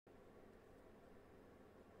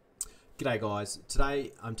G'day guys,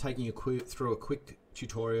 today I'm taking you through a quick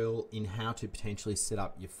tutorial in how to potentially set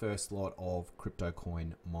up your first lot of crypto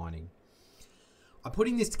coin mining. I'm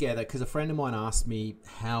putting this together because a friend of mine asked me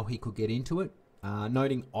how he could get into it,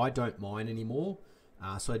 noting I don't mine anymore.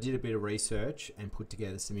 So I did a bit of research and put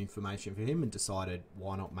together some information for him and decided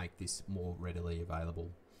why not make this more readily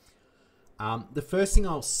available. The first thing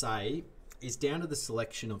I'll say is down to the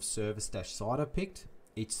selection of service-site I've picked.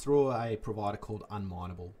 It's through a provider called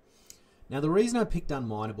Unmineable. Now the reason I picked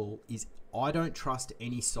Unmineable is I don't trust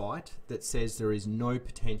any site that says there is no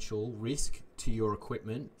potential risk to your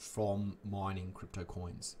equipment from mining crypto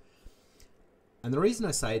coins. And the reason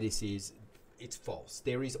I say this is it's false.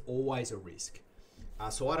 There is always a risk.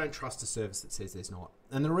 So I don't trust a service that says there's not.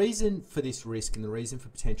 And the reason for this risk and the reason for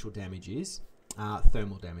potential damage is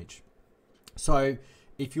thermal damage. So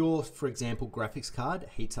if your, for example, graphics card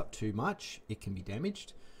heats up too much, it can be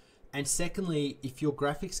damaged. And secondly, if your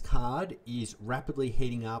graphics card is rapidly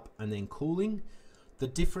heating up and then cooling, the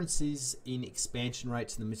differences in expansion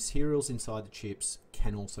rates and the materials inside the chips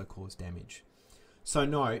can also cause damage. So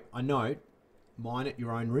note, mine at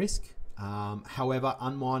your own risk. However,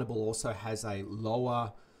 Unmineable also has a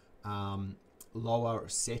lower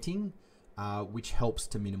setting, which helps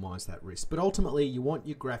to minimize that risk. But ultimately, you want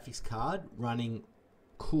your graphics card running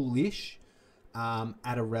coolish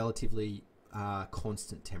at a relatively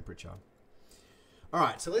constant temperature. All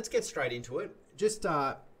right, so let's get straight into it. Just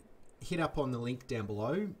hit up on the link down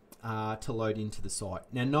below to load into the site.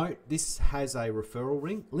 Now note, this has a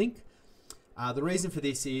referral link. The reason for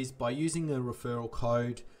this is by using a referral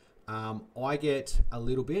code, I get a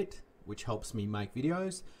little bit, which helps me make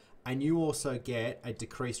videos, and you also get a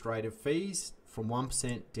decreased rate of fees from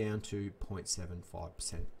 1% down to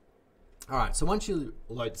 0.75%. All right, so once you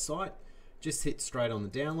load the site, just hit straight on the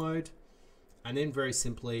download, and then very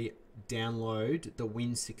simply download the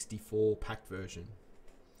Win64 packed version.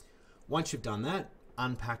 Once you've done that,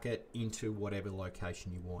 unpack it into whatever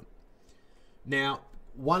location you want. Now,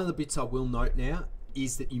 one of the bits I will note now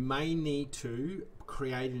is that you may need to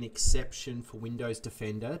create an exception for Windows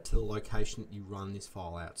Defender to the location that you run this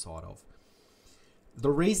file outside of.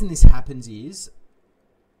 The reason this happens is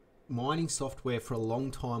mining software for a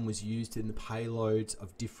long time was used in the payloads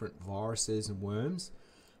of different viruses and worms.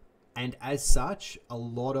 And as such, a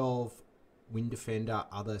lot of WinDefender,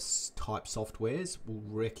 other type softwares will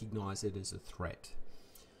recognize it as a threat.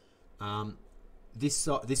 This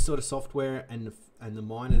sort of software and the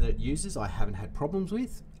miner that it uses, I haven't had problems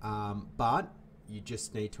with, but you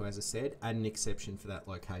just need to, as I said, add an exception for that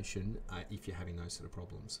location if you're having those sort of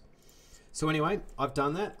problems. So anyway, I've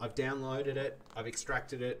done that. I've downloaded it, I've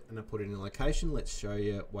extracted it, and I put it in a location. Let's show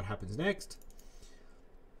you what happens next.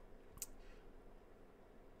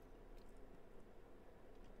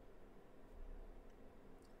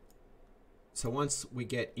 So once we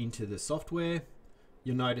get into the software,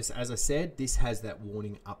 you'll notice, as I said, this has that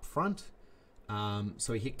warning up front.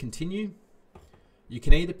 So we hit continue. You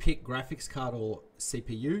can either pick graphics card or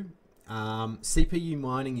CPU. CPU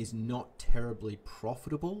mining is not terribly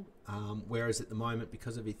profitable, whereas at the moment,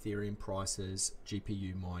 because of Ethereum prices,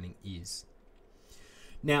 GPU mining is.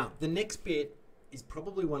 Now, the next bit is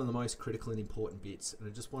probably one of the most critical and important bits, and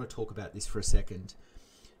I just want to talk about this for a second.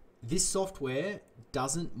 This software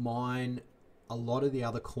doesn't mine a lot of the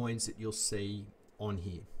other coins that you'll see on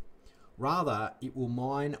here. Rather, it will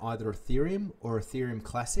mine either Ethereum or Ethereum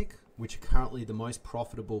Classic, which are currently the most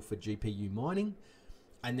profitable for GPU mining,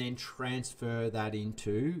 and then transfer that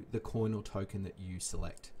into the coin or token that you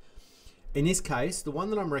select. In this case, the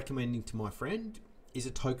one that I'm recommending to my friend is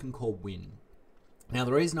a token called Win. Now,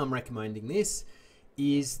 the reason I'm recommending this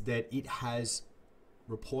is that it has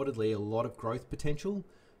reportedly a lot of growth potential.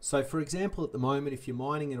 So for example, at the moment, if you're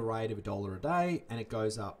mining at a rate of $1 a day and it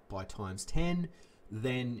goes up by times 10,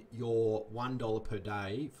 then your $1 per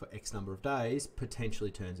day for X number of days potentially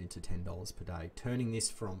turns into $10 per day, turning this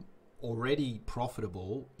from already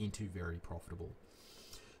profitable into very profitable.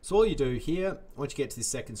 So all you do here, once you get to the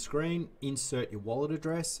second screen, insert your wallet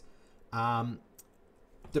address.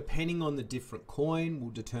 Depending on the different coin will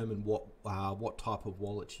determine what type of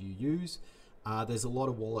wallet you use. There's a lot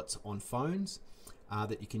of wallets on phones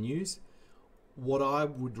that you can use. What I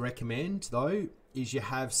would recommend though is you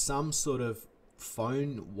have some sort of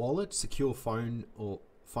phone wallet, secure phone or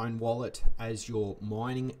phone wallet as your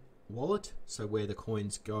mining wallet, so where the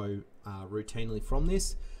coins go routinely from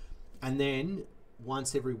this, and then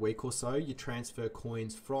once every week or so you transfer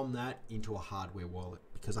coins from that into a hardware wallet,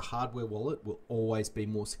 because a hardware wallet will always be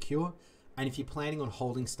more secure, and if you're planning on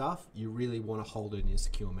holding stuff, you really want to hold it in a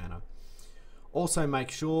secure manner. Also make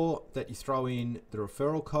sure that you throw in the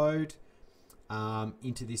referral code.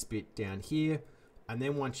 into this bit down here. And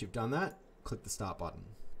then once you've done that, click the start button.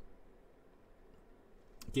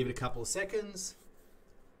 Give it a couple of seconds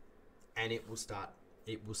and it will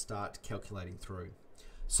start calculating through.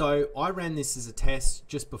 So I ran this as a test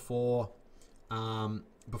just before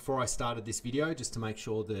I started this video, just to make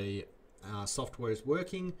sure the software is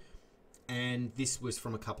working, and this was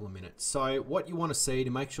from a couple of minutes. So what you want to see to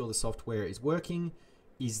make sure the software is working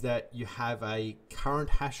is that you have a current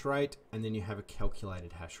hash rate and then you have a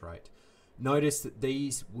calculated hash rate. Notice that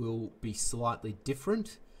these will be slightly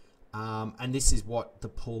different, and this is what the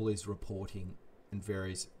pool is reporting and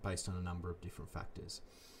varies based on a number of different factors.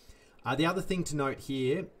 The other thing to note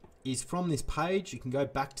here is from this page, you can go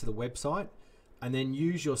back to the website and then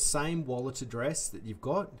use your same wallet address that you've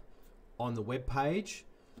got on the web page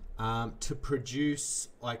to produce,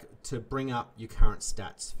 to bring up your current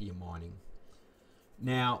stats for your mining.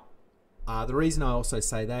 Now, the reason I also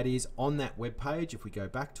say that is on that web page, if we go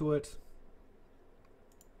back to it,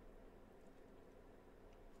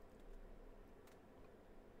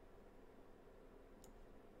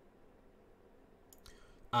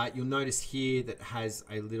 you'll notice here that has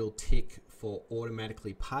a little tick for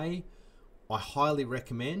automatically pay. I highly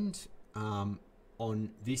recommend on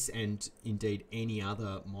this and indeed any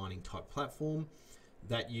other mining type platform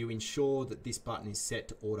that you ensure that this button is set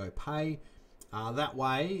to auto pay. That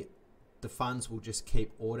way the funds will just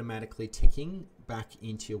keep automatically ticking back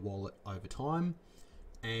into your wallet over time,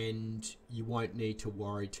 and you won't need to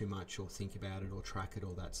worry too much or think about it or track it,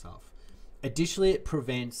 all that stuff. Additionally, it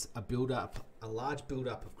prevents a large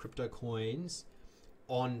buildup of crypto coins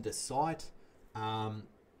on the site,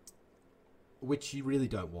 which you really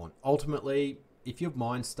don't want. Ultimately, if you've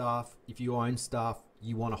mined stuff, if you own stuff,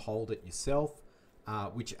 you want to hold it yourself,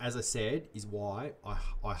 which, as I said, is why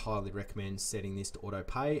I highly recommend setting this to auto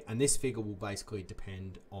pay, and this figure will basically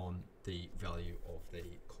depend on the value of the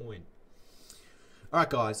coin. All right,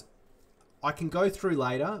 guys, I can go through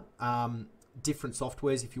later different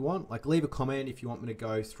softwares if you want. Like, leave a comment if you want me to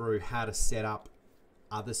go through how to set up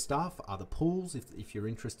other stuff, other pools, if you're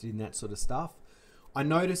interested in that sort of stuff. I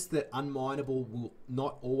noticed that Unmineable will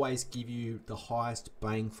not always give you the highest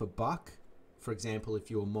bang for buck. For example,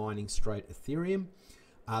 if you're mining straight Ethereum,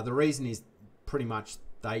 the reason is pretty much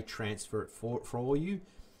they transfer it for you.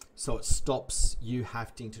 So it stops you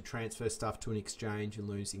having to transfer stuff to an exchange and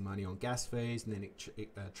losing money on gas fees, and then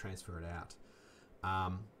transfer it out.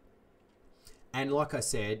 And like I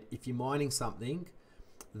said, if you're mining something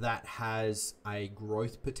that has a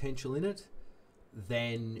growth potential in it,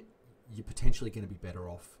 then you're potentially going to be better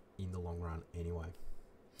off in the long run anyway.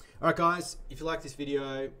 All right, guys, if you like this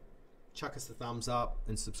video, chuck us a thumbs up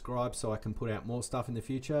and subscribe so I can put out more stuff in the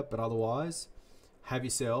future. But otherwise, have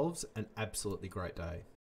yourselves an absolutely great day.